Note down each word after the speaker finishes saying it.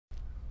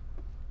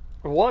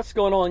What's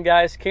going on,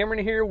 guys?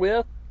 Cameron here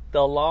with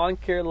the Lawn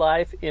Care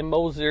Life in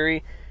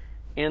Missouri,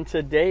 and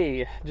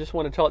today just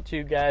want to talk to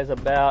you guys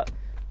about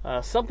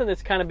something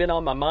that's kind of been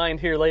on my mind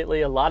here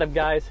lately. A lot of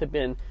guys have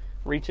been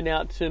reaching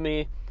out to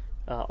me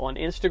on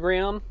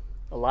Instagram.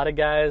 A lot of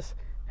guys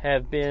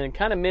have been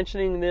kind of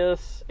mentioning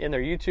this in their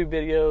YouTube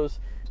videos,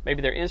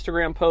 maybe their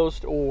Instagram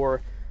post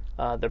or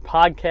their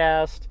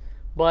podcast,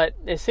 but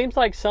it seems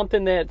like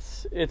something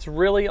it's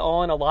really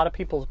on a lot of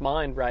people's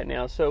mind right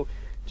now. So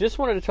just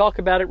wanted to talk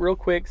about it real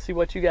quick, see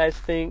what you guys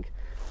think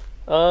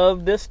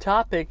of this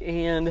topic.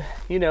 And,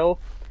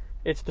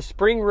 it's the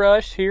spring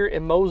rush here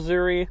in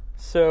Missouri,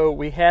 so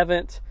we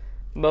haven't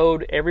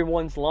mowed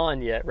everyone's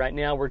lawn yet. Right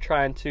now we're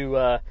trying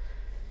to,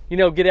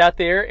 get out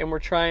there and we're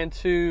trying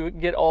to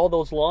get all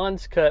those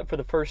lawns cut for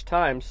the first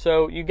time.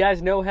 So you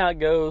guys know how it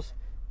goes.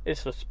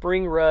 It's the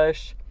spring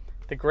rush.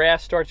 The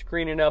grass starts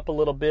greening up a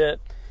little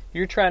bit.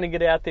 You're trying to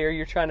get out there.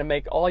 You're trying to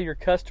make all your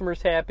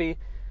customers happy.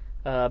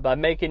 By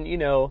making,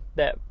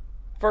 that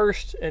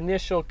first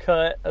initial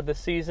cut of the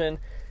season.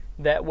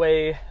 That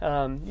way,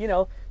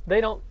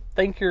 they don't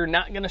think you're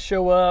not going to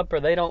show up, or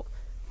they don't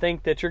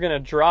think that you're going to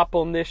drop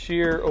them this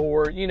year,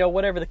 or,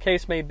 whatever the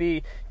case may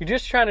be. You're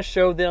just trying to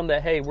show them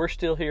that, hey, we're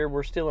still here,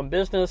 we're still in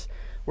business,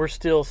 we're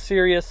still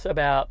serious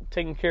about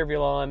taking care of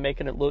your lawn,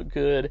 making it look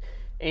good,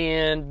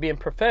 and being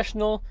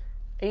professional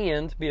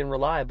and being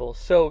reliable.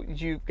 So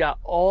you've got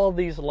all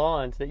these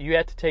lawns that you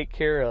have to take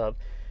care of,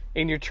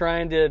 and you're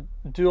trying to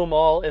do them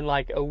all in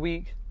like a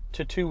week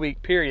to 2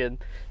 week period.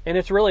 And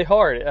it's really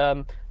hard.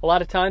 A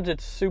lot of times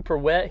it's super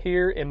wet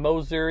here in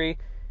Missouri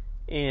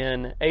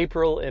in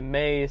April and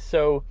May.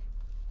 So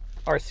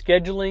our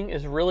scheduling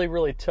is really,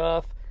 really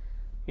tough.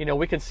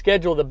 We can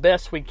schedule the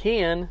best we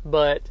can,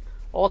 but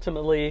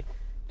ultimately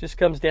just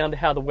comes down to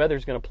how the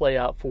weather's going to play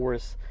out for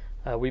us.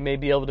 We may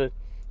be able to,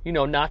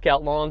 knock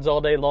out lawns all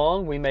day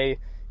long. We may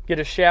get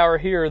a shower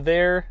here or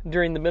there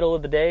during the middle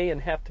of the day and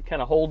have to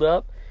kind of hold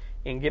up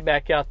and get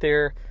back out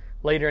there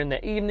later in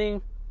the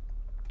evening,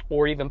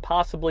 or even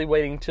possibly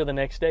waiting till the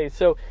next day.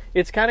 So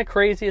it's kind of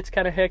crazy. It's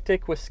kind of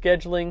hectic with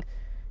scheduling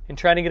and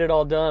trying to get it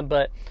all done.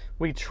 But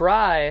we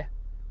try,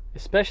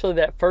 especially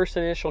that first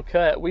initial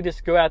cut, we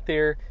just go out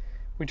there.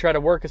 We try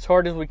to work as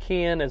hard as we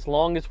can, as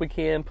long as we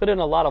can, put in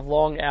a lot of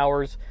long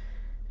hours,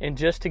 and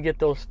just to get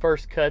those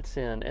first cuts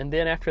in. And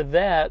then after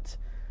that,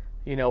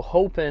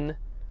 hoping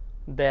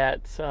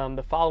that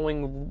the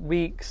following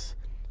weeks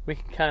we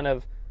can kind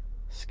of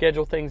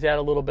schedule things out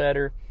a little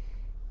better,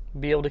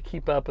 be able to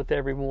keep up with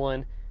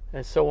everyone,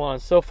 and so on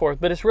and so forth.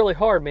 But it's really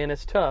hard, man.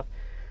 It's tough.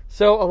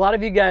 So a lot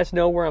of you guys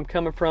know where I'm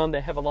coming from.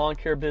 They have a lawn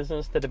care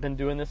business that have been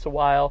doing this a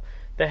while.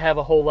 They have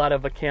a whole lot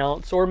of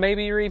accounts, or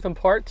maybe you're even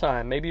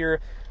part-time. Maybe you're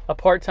a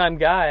part-time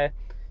guy.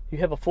 You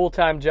have a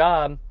full-time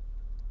job,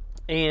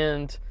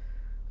 and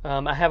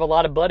I have a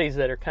lot of buddies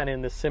that are kind of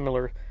in this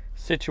similar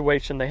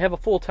situation. They have a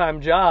full-time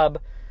job,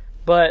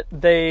 but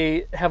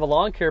they have a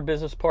lawn care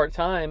business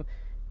part-time.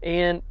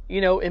 And,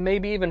 it may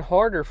be even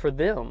harder for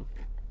them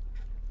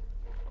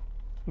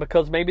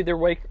because maybe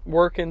they're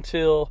working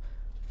till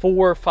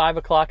 4 or 5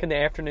 o'clock in the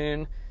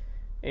afternoon,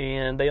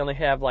 and they only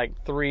have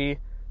like 3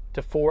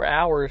 to 4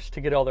 hours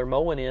to get all their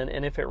mowing in.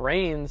 And if it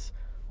rains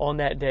on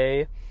that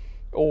day,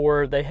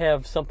 or they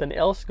have something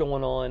else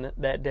going on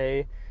that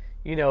day,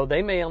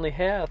 they may only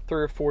have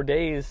 3 or 4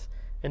 days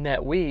in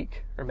that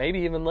week, or maybe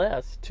even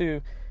less,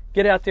 to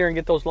get out there and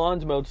get those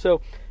lawns mowed.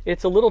 So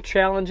it's a little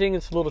challenging.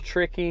 It's a little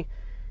tricky.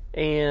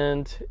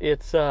 And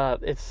it's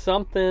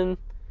something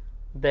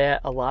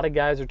that a lot of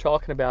guys are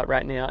talking about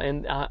right now.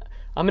 And I'm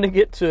going to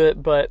get to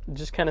it, but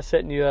just kind of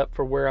setting you up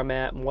for where I'm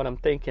at and what I'm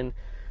thinking.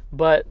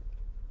 But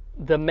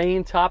the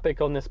main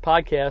topic on this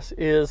podcast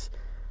is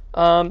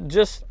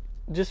just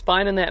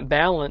finding that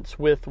balance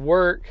with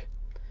work,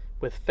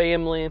 with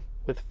family,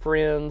 with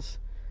friends,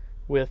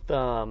 with,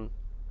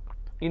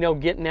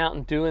 getting out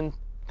and doing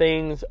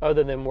things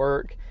other than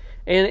work.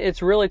 And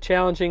it's really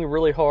challenging,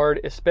 really hard,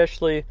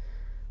 especially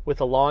with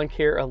a lawn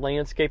care, a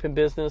landscaping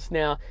business.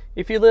 Now,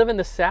 if you live in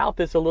the South,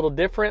 it's a little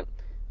different.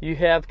 You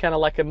have kind of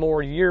like a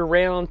more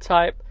year-round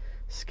type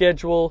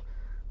schedule.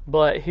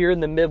 But here in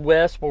the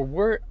Midwest,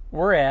 where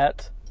we're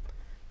at,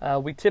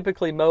 we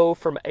typically mow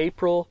from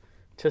April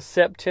to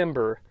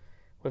September.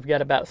 We've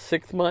got about a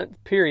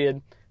 6-month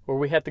period where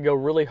we have to go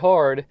really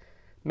hard,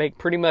 make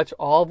pretty much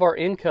all of our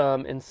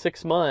income in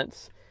 6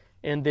 months.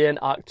 And then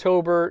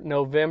October,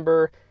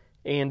 November,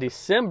 and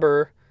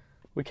December,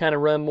 we kind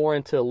of run more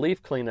into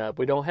leaf cleanup.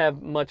 We don't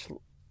have much,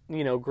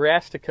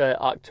 grass to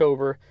cut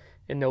October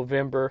and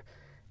November,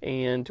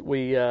 and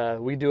we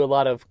do a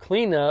lot of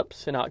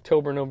cleanups in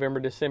October, November,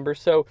 December.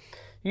 So,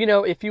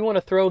 if you want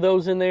to throw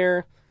those in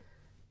there,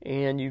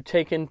 and you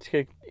take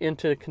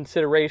into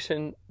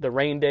consideration the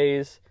rain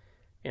days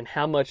and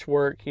how much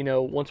work,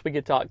 once we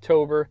get to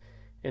October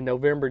and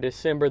November,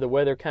 December, the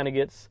weather kind of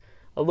gets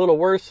a little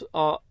worse,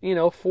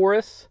 for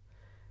us.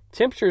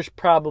 Temperature's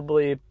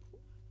probably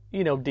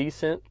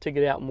decent to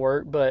get out and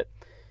work, but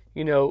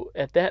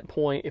at that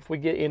point, if we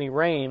get any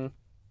rain,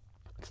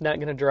 it's not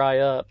going to dry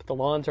up. The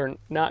lawns are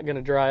not going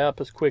to dry up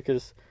as quick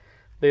as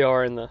they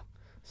are in the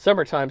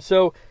summertime.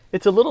 So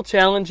it's a little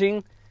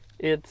challenging.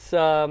 It's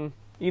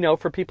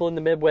for people in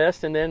the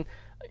Midwest, and then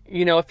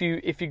if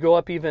you go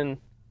up even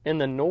in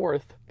the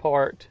north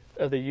part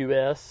of the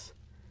U.S.,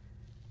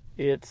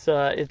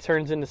 it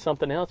turns into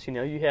something else.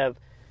 You have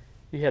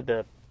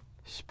the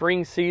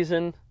spring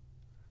season.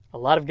 A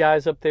lot of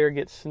guys up there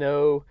get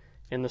snow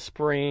in the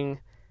spring,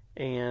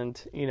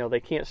 and they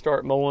can't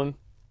start mowing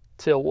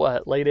till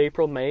late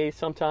April, May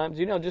sometimes.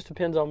 It just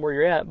depends on where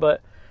you're at.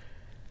 But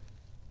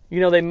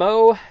they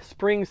mow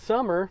spring,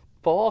 summer,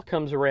 fall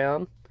comes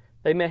around.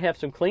 They may have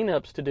some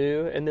cleanups to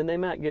do, and then they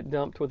might get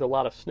dumped with a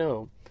lot of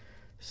snow.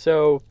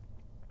 So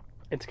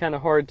it's kind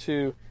of hard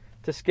to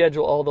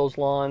schedule all those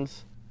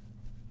lawns,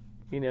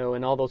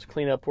 and all those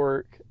cleanup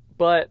work.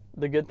 But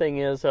the good thing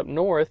is up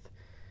north,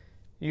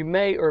 you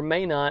may or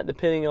may not,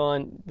 depending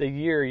on the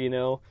year,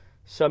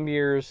 some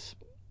years,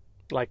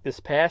 like this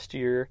past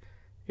year,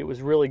 it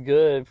was really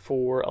good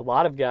for a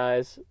lot of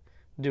guys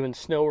doing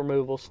snow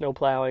removal, snow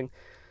plowing.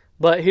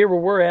 But here where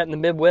we're at in the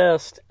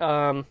Midwest,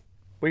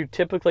 we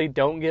typically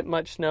don't get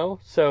much snow,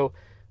 so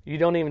you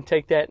don't even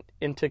take that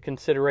into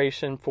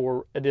consideration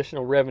for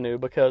additional revenue,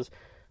 because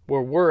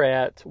where we're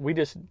at, we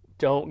just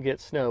don't get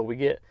snow. We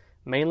get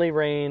mainly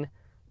rain,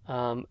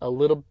 a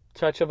little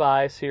touch of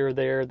ice here or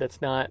there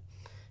that's not,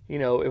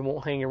 it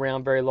won't hang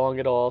around very long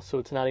at all, so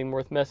it's not even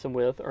worth messing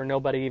with, or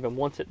nobody even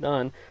wants it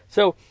done.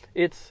 So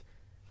it's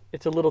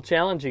a little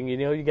challenging.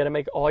 You got to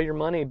make all your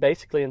money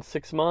basically in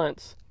 6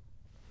 months.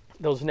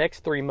 Those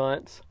next 3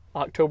 months,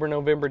 October,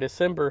 November,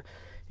 December,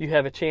 you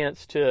have a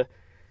chance to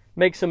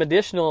make some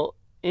additional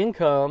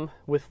income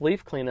with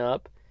leaf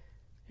cleanup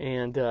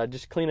and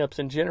just cleanups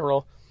in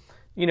general.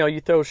 You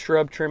throw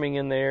shrub trimming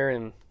in there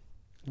and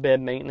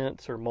bed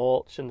maintenance or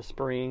mulch in the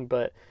spring,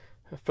 but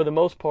for the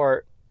most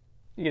part,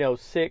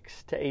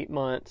 6 to 8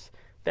 months,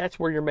 that's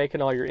where you're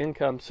making all your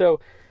income. So,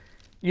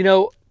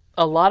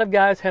 a lot of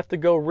guys have to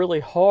go really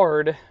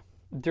hard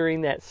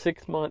during that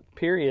 6-month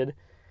period.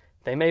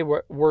 They may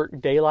work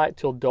daylight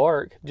till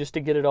dark just to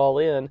get it all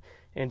in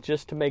and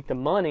just to make the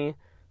money.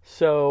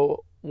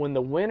 So when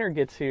the winter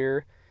gets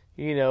here,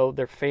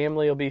 their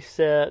family will be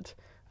set,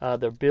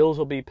 their bills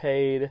will be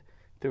paid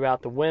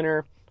throughout the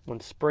winter.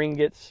 When spring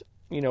gets,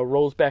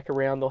 rolls back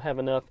around, they'll have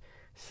enough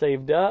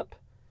saved up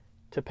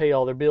to pay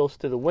all their bills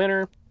through the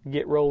winter,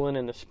 get rolling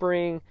in the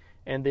spring,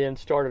 and then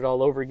start it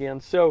all over again.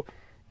 So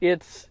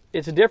it's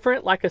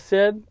different, like I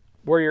said,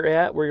 where you're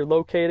at, where you're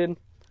located.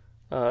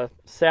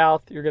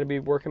 South, you're going to be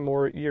working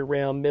more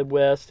year-round.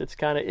 Midwest, it's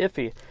kind of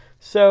iffy.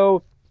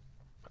 So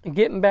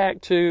getting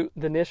back to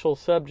the initial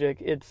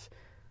subject, it's,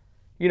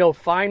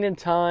 finding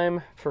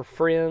time for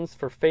friends,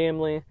 for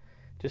family,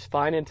 just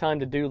finding time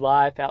to do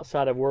life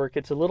outside of work.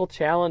 It's a little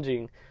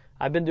challenging.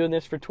 I've been doing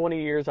this for 20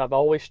 years. I've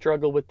always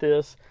struggled with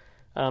this.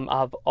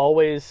 I've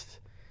always,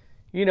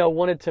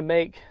 wanted to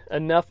make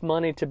enough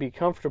money to be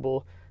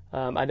comfortable.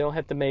 I don't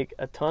have to make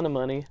a ton of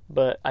money,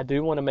 but I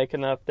do want to make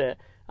enough that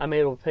I'm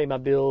able to pay my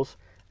bills,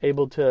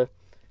 able to,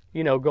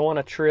 go on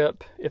a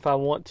trip if I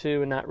want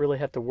to and not really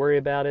have to worry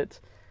about it,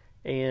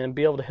 and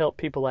be able to help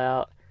people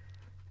out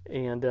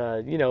and,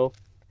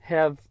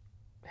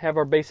 have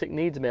our basic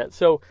needs met.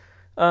 So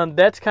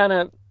that's kind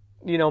of,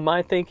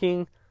 my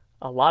thinking.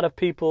 A lot of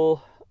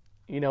people,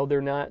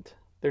 they're not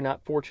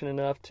fortunate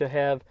enough to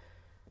have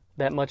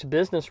that much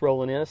business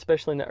rolling in,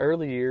 especially in the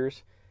early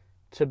years,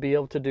 to be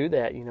able to do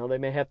that. They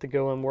may have to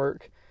go and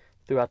work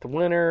throughout the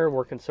winter,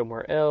 working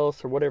somewhere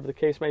else, or whatever the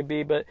case may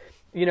be. But,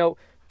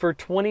 for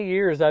 20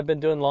 years, I've been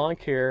doing lawn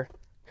care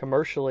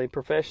commercially,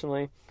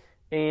 professionally.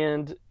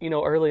 And,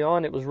 early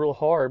on, it was real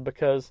hard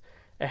because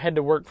I had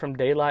to work from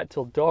daylight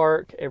till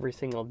dark every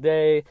single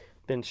day,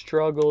 then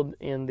struggled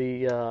in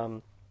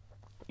the,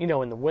 in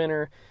the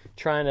winter,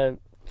 trying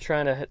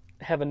to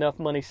have enough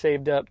money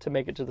saved up to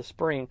make it to the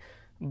spring.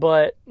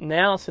 But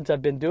now, since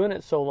I've been doing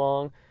it so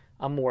long,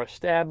 I'm more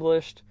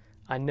established.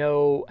 I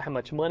know how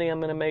much money I'm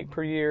going to make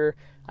per year.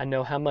 I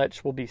know how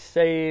much will be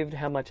saved,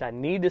 how much I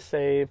need to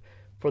save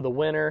for the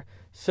winter.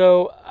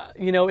 So,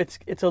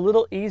 it's a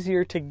little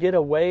easier to get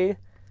away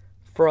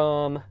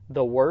from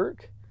the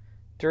work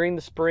during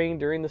the spring,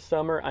 during the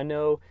summer. I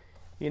know,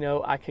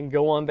 I can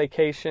go on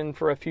vacation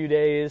for a few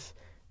days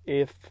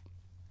if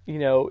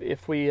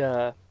we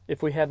have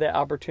that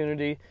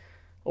opportunity,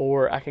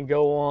 or I can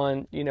go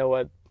on,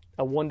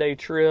 a one-day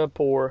trip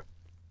or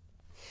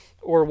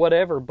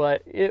whatever.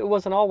 But it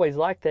wasn't always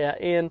like that,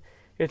 and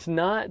it's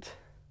not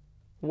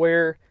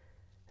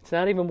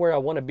even where I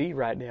want to be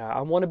right now.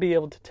 I want to be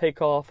able to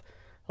take off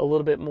a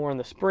little bit more in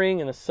the spring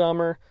and the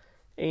summer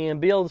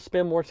and be able to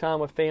spend more time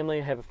with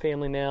family. I have a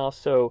family now,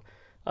 so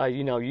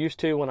used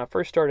to, when I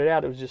first started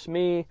out, it was just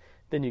me.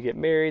 Then you get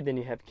married, then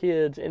you have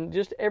kids, and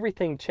just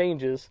everything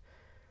changes.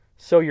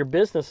 So your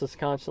business is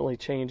constantly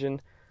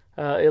changing.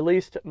 At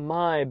least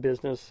my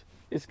business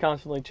is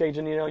constantly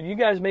changing. You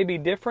guys may be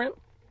different.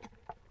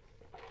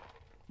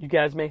 You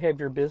guys may have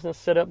your business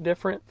set up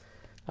different.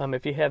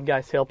 If you have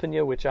guys helping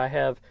you, which I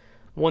have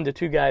 1 to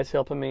 2 guys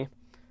helping me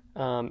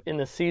in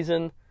the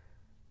season,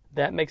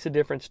 that makes a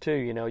difference too.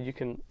 You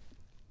can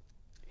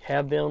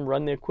have them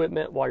run the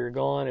equipment while you're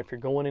gone, if you're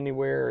going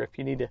anywhere, or if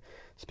you need to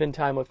spend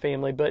time with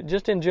family. But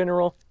just in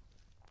general,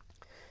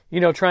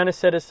 trying to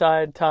set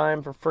aside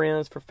time for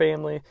friends, for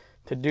family,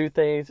 to do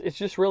things, it's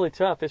just really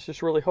tough. It's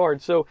just really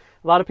hard. So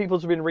a lot of people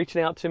have been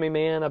reaching out to me,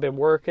 man. I've been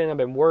working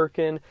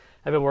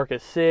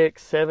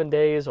 6, 7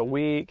 days a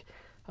week.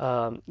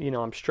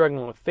 I'm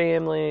struggling with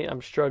family.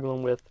 I'm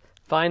struggling with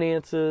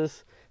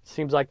finances.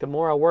 Seems like the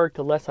more I work,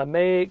 the less I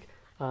make.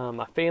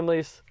 My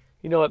family's,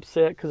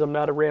 upset because I'm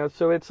not around.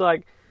 So it's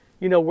like,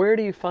 where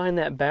do you find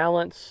that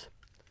balance?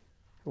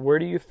 Where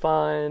do you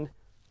find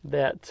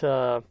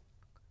that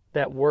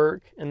that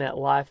work and that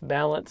life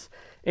balance?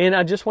 And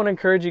I just want to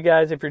encourage you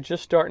guys, if you're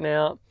just starting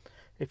out,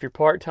 if you're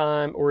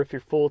part-time or if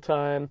you're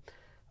full-time,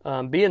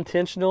 be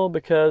intentional,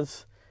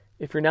 because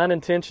if you're not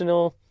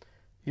intentional,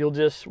 you'll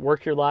just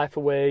work your life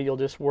away. You'll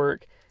just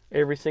work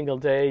every single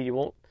day. You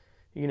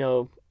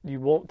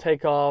won't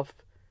take off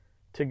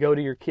to go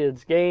to your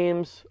kids'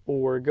 games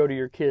or go to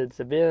your kids'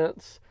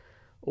 events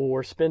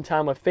or spend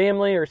time with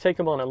family or take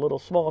them on a little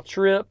small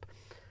trip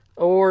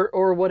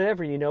or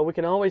whatever. We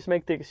can always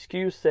make the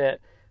excuse that,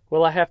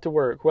 well, I have to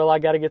work. Well, I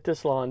got to get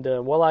this lawn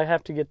done. Well, I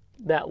have to get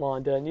that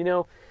lawn done.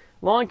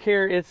 Lawn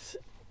care, it's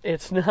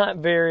not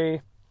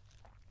very,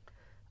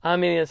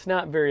 it's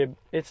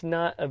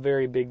not a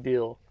very big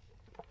deal.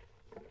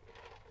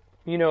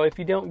 If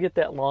you don't get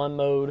that lawn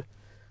mowed,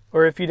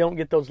 or if you don't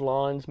get those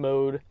lawns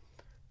mowed,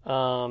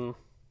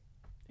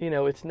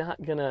 it's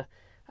not gonna,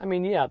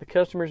 the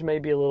customers may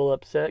be a little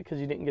upset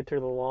because you didn't get to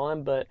the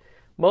lawn, but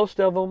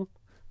most of them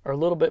are a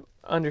little bit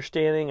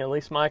understanding, at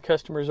least my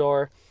customers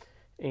are,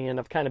 and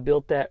I've kind of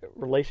built that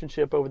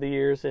relationship over the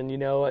years. And,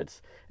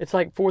 it's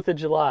like 4th of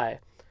July.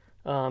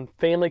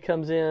 Family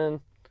comes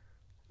in,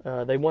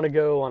 they want to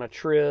go on a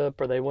trip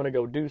or they want to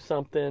go do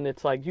something.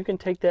 It's like, you can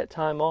take that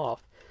time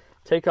off.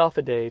 Take off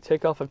a day,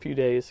 take off a few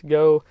days,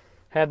 go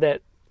have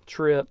that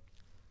trip,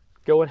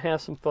 go and have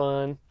some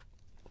fun.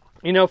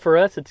 For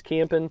us, it's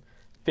camping,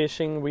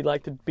 fishing. We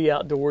like to be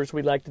outdoors.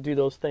 We like to do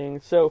those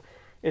things. So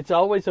it's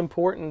always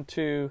important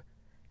to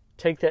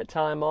take that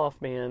time off,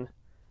 man.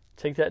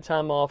 Take that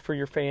time off for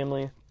your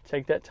family.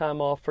 Take that time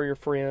off for your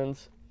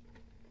friends.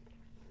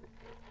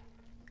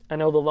 I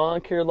know the lawn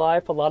care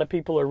life, a lot of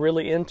people are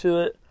really into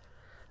it.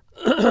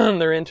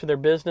 They're into their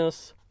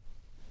business.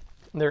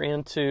 They're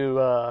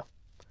into,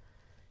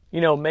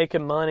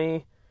 making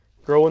money,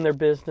 growing their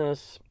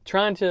business,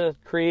 trying to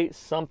create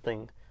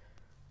something,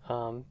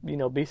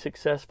 be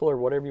successful or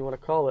whatever you want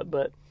to call it.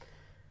 But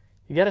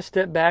you got to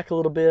step back a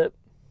little bit.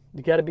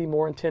 You got to be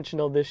more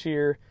intentional this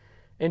year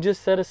and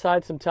just set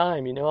aside some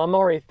time. I'm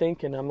already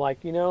thinking, I'm like,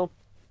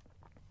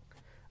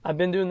 I've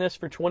been doing this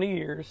for 20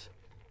 years.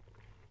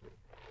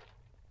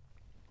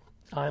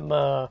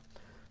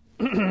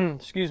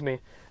 Excuse me.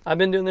 I've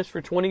been doing this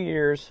for 20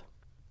 years.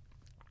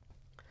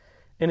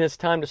 And it's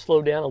time to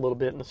slow down a little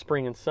bit in the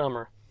spring and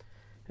summer.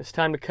 It's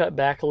time to cut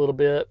back a little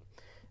bit.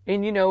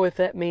 And, if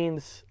that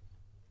means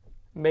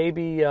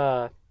maybe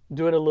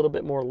doing a little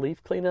bit more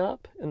leaf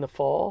cleanup in the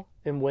fall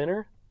and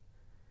winter,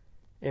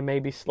 and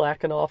maybe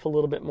slacking off a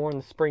little bit more in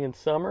the spring and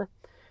summer,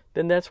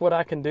 then that's what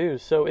I can do.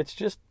 So it's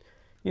just,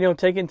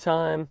 taking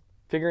time,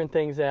 figuring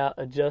things out,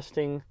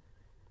 adjusting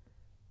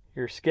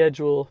your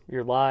schedule,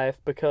 your life,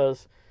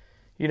 because,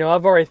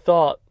 I've already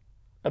thought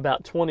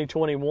about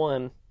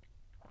 2021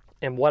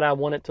 and what I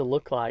want it to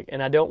look like.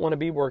 And I don't want to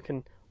be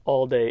working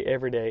all day,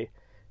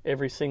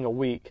 every single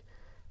week.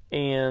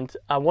 And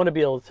I want to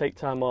be able to take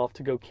time off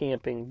to go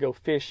camping, go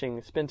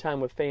fishing, spend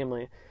time with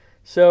family.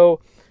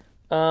 So,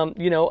 I'm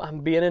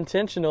being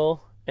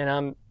intentional,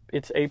 and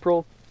it's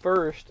April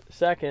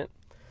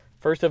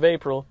 1st of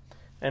April,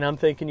 and I'm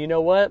thinking, you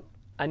know what?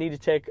 I need to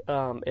take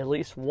at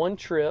least one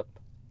trip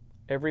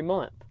every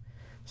month.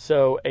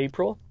 So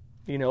April,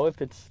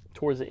 if it's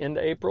towards the end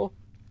of April,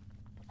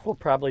 we'll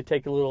probably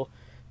take a little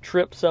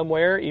trip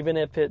somewhere, even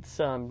if it's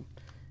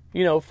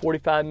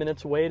 45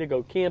 minutes away to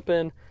go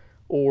camping,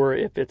 or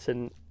if it's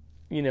a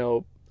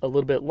little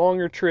bit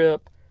longer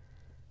trip.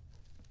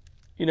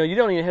 You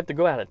don't even have to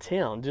go out of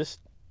town. Just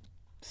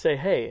say,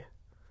 hey,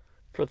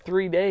 for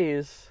 3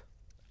 days,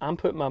 I'm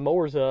putting my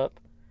mowers up,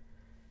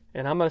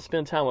 and I'm going to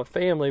spend time with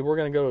family. We're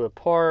going to go to the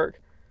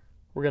park.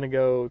 We're going to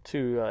go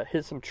to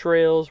hit some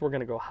trails. We're going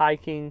to go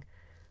hiking.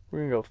 We're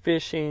going to go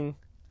fishing.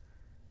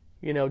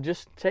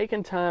 Just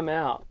taking time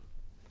out.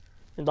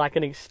 And like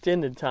an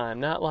extended time,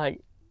 not like,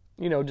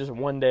 just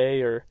one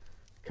day or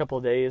a couple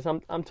of days.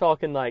 I'm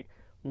talking like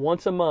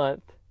once a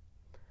month.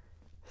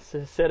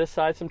 Set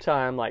aside some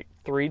time, like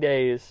 3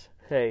 days.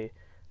 Hey,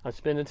 I'm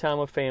spending time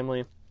with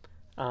family.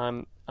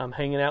 I'm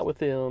hanging out with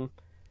them,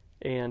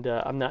 and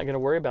I'm not going to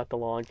worry about the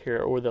lawn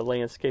care or the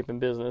landscaping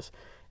business.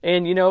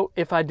 And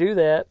if I do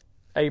that,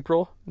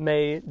 April,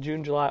 May,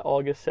 June, July,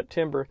 August,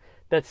 September,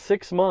 that's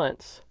 6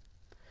 months.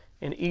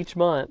 And each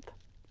month,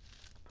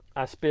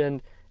 I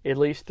spend at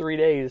least 3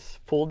 days,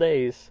 full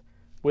days,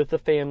 with the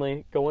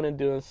family, going and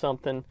doing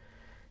something.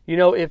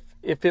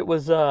 If it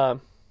was,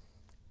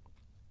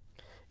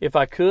 if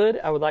I could,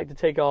 I would like to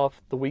take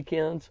off the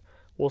weekends.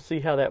 We'll see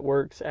how that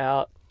works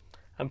out.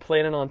 I'm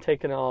planning on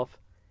taking off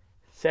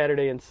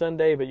Saturday and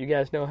Sunday, but you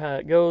guys know how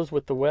it goes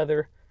with the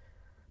weather.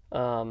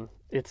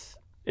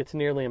 It's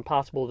nearly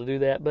impossible to do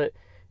that. But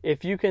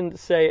if you can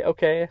say,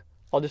 okay,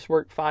 I'll just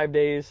work 5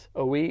 days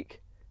a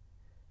week,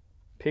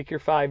 pick your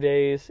 5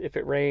 days. If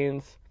it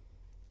rains,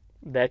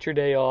 that's your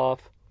day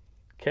off.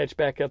 Catch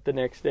back up the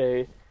next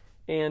day.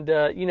 And,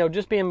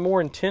 just being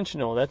more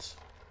intentional. That's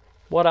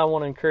what I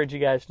want to encourage you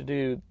guys to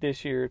do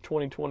this year,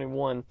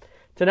 2021.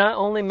 To not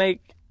only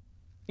make,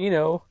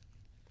 to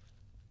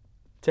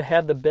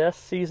have the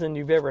best season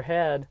you've ever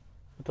had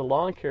with the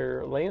lawn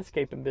care or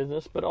landscaping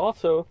business, but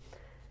also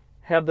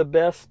have the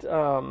best,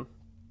 time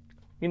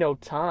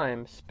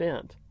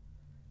spent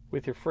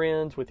with your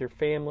friends, with your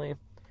family,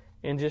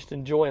 and just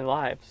enjoying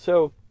life.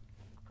 So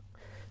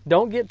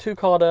don't get too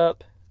caught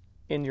up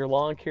in your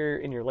lawn care,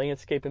 in your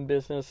landscaping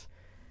business,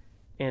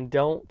 and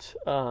don't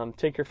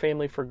take your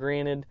family for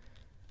granted.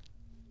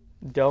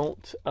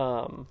 Don't,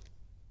 don't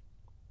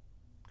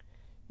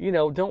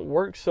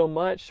work so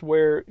much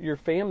where your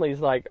family's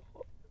like,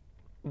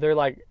 they're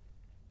like,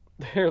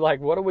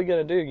 what are we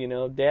going to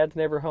do? Dad's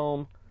never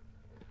home.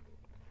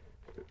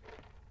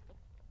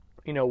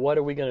 What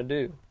are we going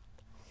to do?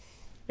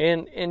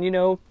 And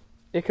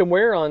it can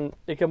wear on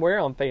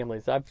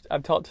families.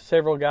 I've talked to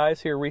several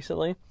guys here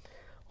recently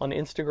on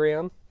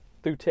Instagram,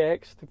 through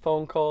text, through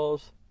phone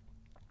calls.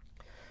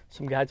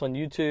 Some guys on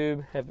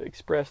YouTube have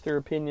expressed their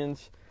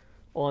opinions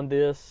on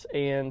this,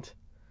 and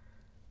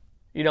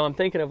I'm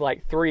thinking of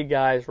like 3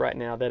 guys right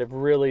now that have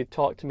really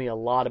talked to me a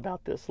lot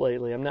about this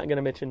lately. I'm not going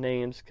to mention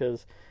names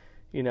because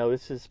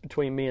this is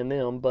between me and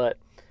them, but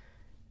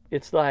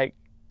it's like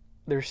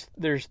there's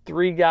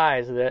 3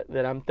 guys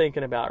that I'm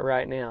thinking about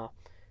right now,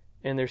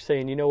 and they're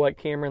saying, you know what,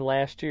 Cameron,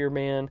 last year,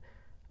 man,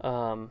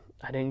 I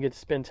didn't get to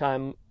spend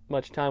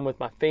much time with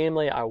my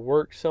family. I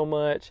worked so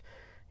much.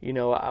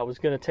 I was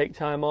going to take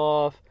time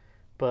off,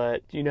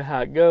 but you know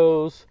how it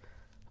goes.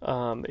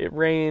 It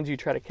rains, you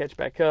try to catch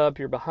back up,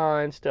 you're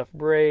behind, stuff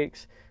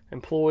breaks,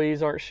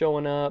 employees aren't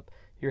showing up,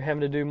 you're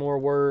having to do more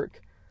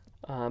work.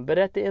 But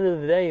at the end of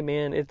the day,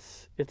 man,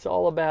 it's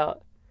all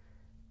about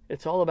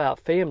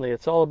family.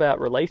 It's all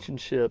about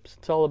relationships.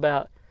 It's all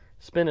about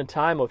spending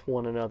time with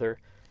one another.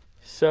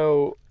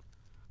 So,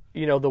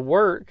 the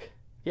work,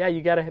 yeah,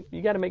 you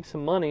gotta make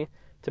some money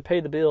to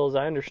pay the bills.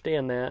 I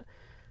understand that,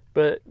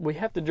 but we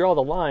have to draw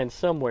the line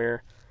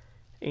somewhere.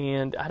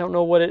 And I don't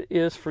know what it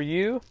is for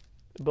you,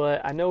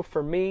 but I know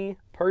for me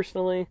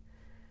personally,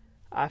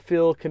 I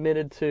feel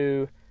committed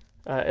to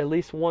at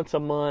least once a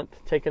month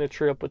taking a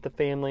trip with the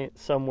family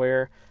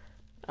somewhere.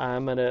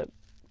 I'm going to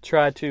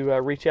try to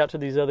reach out to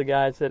these other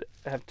guys that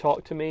have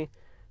talked to me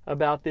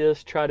about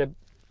this, try to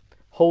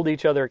hold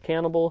each other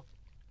accountable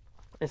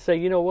and say,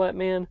 you know what,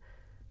 man,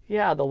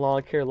 yeah, the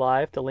lawn care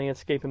life, the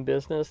landscaping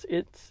business,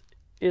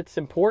 it's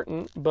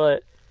important,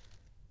 but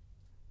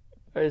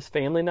is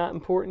family not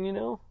important,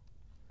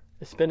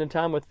 Is spending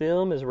time with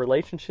them, is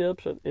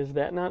relationships, is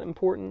that not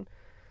important?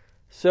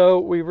 So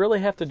we really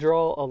have to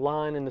draw a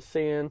line in the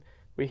sand.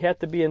 We have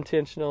to be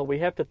intentional. We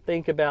have to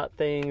think about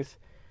things.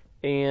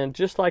 And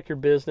just like your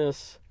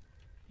business,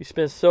 you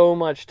spend so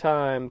much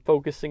time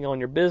focusing on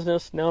your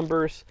business,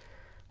 numbers,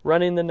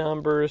 running the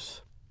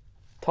numbers,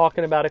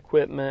 talking about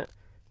equipment,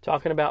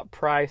 talking about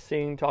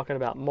pricing, talking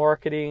about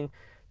marketing,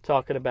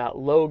 talking about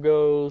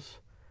logos,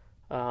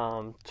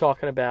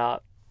 talking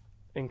about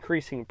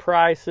increasing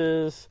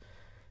prices,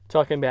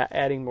 talking about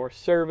adding more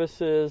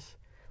services.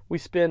 We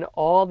spend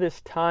all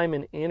this time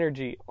and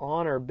energy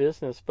on our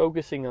business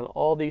focusing on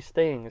all these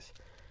things.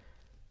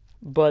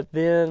 But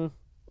then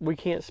we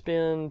can't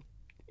spend,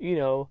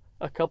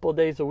 a couple of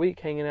days a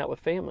week hanging out with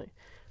family.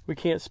 We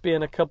can't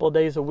spend a couple of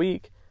days a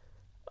week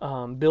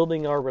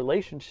building our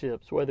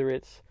relationships, whether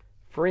it's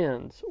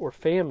friends or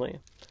family,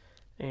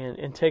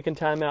 and taking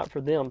time out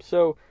for them.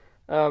 So,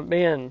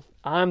 man,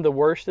 I'm the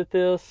worst at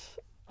this.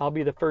 I'll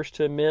be the first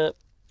to admit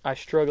I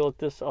struggle at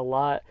this a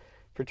lot.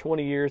 For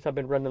 20 years, I've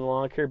been running the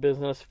lawn care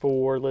business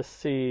for,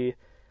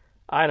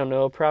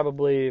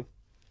 probably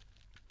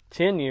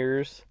 10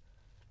 years.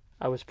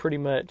 I was pretty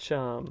much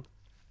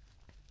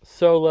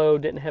solo,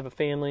 didn't have a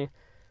family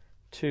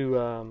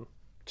to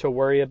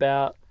worry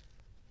about.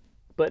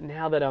 But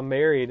now that I'm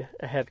married,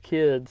 I have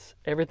kids,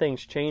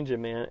 everything's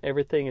changing, man.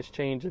 Everything is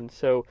changing.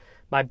 So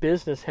my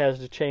business has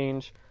to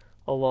change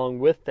along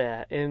with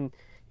that. And,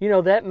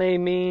 that may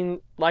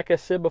mean, like I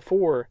said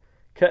before,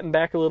 cutting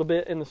back a little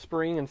bit in the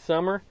spring and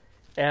summer,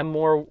 add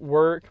more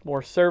work,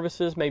 more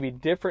services, maybe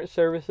different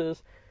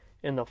services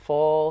in the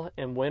fall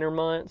and winter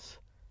months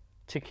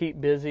to keep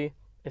busy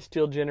and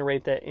still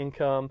generate that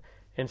income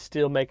and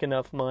still make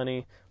enough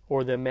money,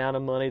 or the amount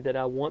of money that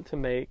I want to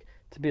make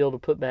to be able to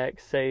put back,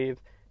 save,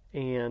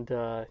 and,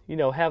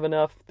 have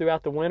enough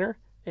throughout the winter.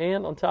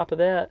 And on top of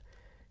that,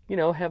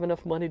 have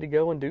enough money to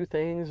go and do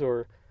things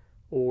or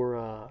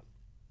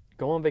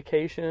go on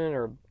vacation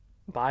or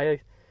buy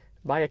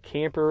a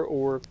camper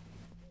or,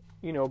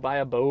 buy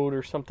a boat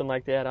or something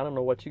like that. I don't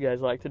know what you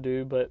guys like to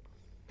do, but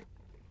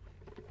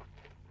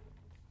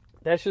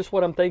that's just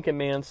what I'm thinking,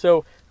 man.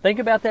 So think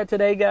about that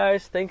today,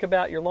 guys. Think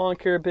about your lawn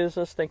care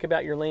business. Think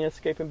about your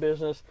landscaping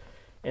business.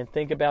 and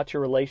think about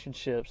your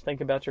relationships,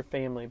 think about your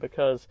family,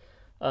 because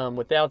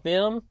without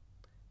them,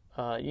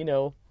 I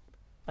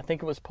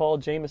think it was Paul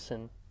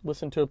Jameson.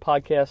 Listened to a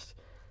podcast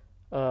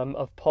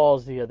of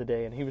Paul's the other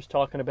day, and he was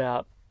talking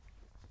about,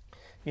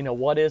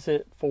 what is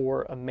it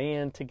for a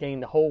man to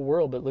gain the whole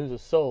world but lose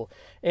his soul?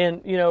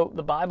 And,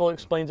 the Bible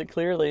explains it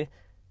clearly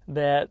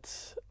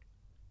that,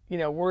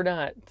 we're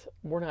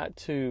not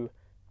to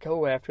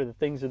go after the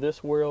things of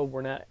this world.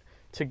 We're not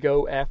to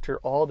go after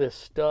all this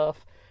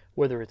stuff,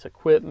 whether it's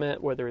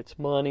equipment, whether it's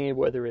money,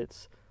 whether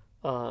it's,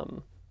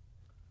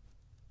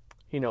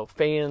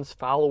 fans,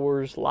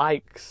 followers,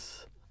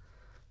 likes,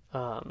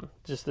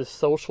 just this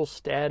social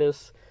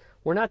status.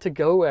 We're not to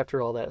go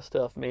after all that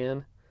stuff,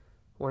 man.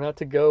 We're not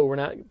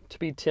to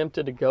be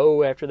tempted to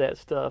go after that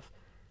stuff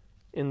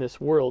in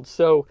this world.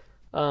 So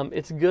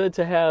it's good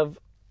to have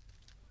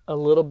a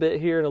little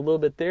bit here and a little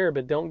bit there,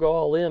 but don't go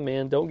all in,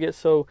 man. Don't get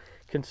so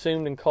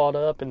consumed and caught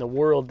up in the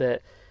world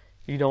that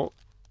you don't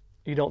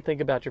think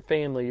about your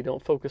family. You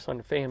don't focus on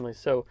your family.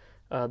 So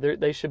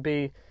they should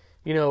be,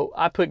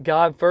 I put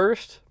God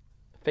first,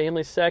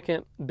 family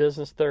second,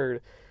 business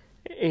third.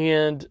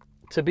 And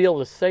to be able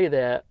to say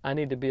that, I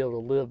need to be able to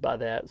live by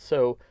that.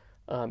 So,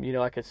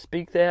 I could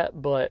speak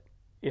that, but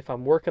if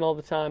I'm working all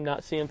the time,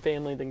 not seeing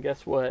family, then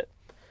guess what?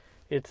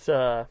 It's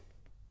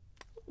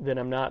then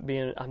I'm not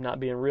being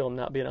real, I'm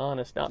not being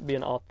honest, not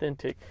being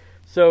authentic.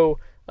 So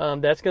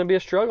that's going to be a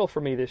struggle for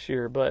me this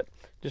year. But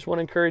just want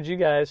to encourage you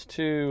guys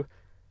to,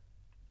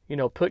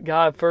 put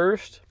God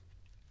first,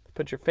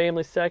 put your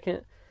family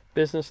second,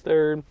 business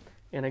third,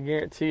 and I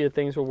guarantee you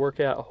things will work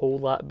out a whole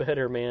lot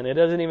better, man. It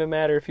doesn't even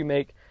matter if you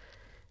make,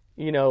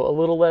 a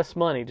little less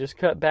money. Just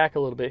cut back a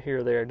little bit here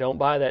or there. Don't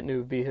buy that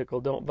new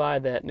vehicle. Don't buy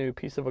that new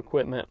piece of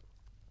equipment.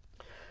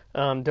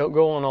 Don't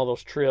go on all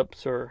those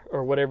trips or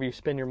whatever you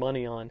spend your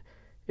money on.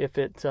 If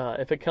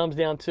it comes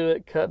down to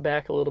it, cut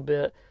back a little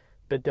bit,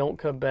 but don't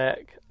cut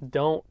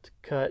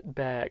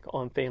back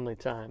on family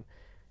time,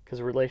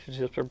 because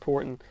relationships are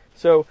important.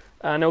 So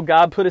I know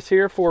God put us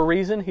here for a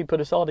reason. He put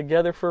us all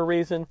together for a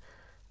reason.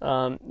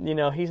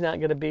 He's not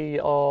going to be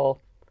all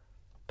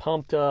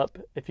pumped up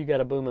if you got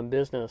a booming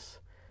business.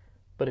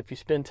 But if you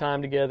spend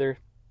time together,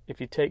 if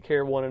you take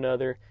care of one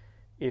another,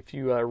 if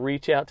you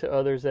reach out to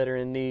others that are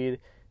in need,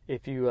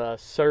 if you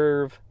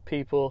serve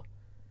people,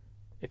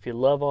 if you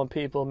love on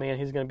people, man,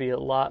 he's going to be a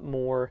lot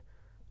more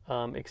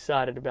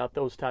excited about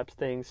those types of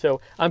things.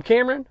 So I'm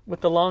Cameron with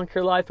the Lawn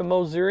Care Life of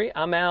Missouri.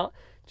 I'm out.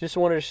 Just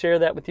wanted to share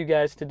that with you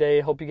guys today.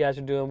 Hope you guys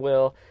are doing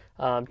well.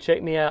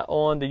 Check me out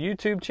on the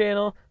YouTube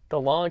channel, the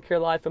Lawn Care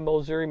Life of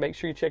Missouri. Make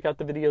sure you check out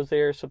the videos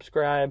there,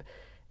 subscribe,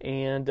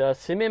 and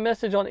send me a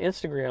message on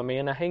Instagram,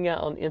 man. I hang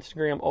out on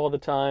Instagram all the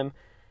time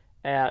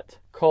at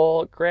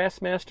Call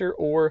Grassmaster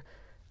or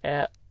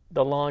at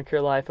the Lawn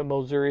Care Life of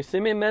Missouri.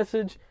 Send me a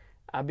message.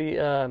 I'll be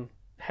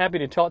happy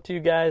to talk to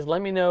you guys.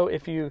 Let me know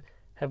if you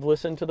have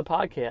listened to the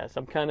podcast.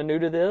 I'm kind of new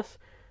to this,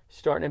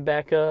 starting it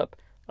back up.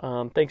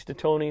 Thanks to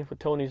Tony with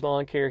Tony's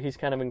Lawn Care. He's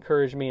kind of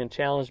encouraged me and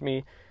challenged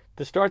me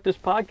to start this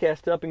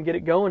podcast up and get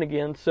it going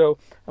again. So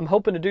I'm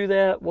hoping to do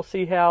that. We'll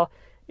see how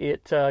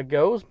it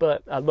goes,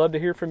 but I'd love to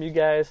hear from you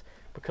guys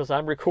because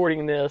I'm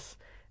recording this,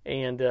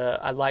 and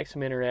I'd like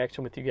some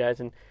interaction with you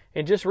guys, and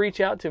just reach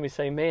out to me,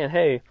 say, man,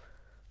 hey,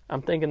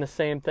 I'm thinking the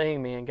same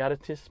thing, man. Got to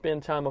just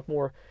spend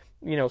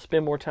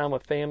more time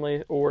with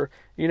family, or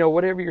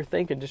whatever you're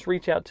thinking. Just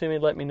reach out to me,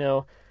 let me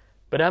know.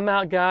 But I'm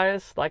out,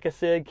 guys. Like I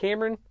said,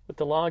 Cameron with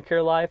the Lawn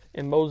Care Life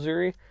in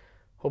Missouri.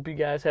 Hope you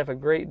guys have a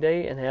great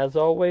day, and as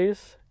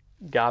always,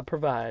 God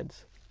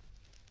provides.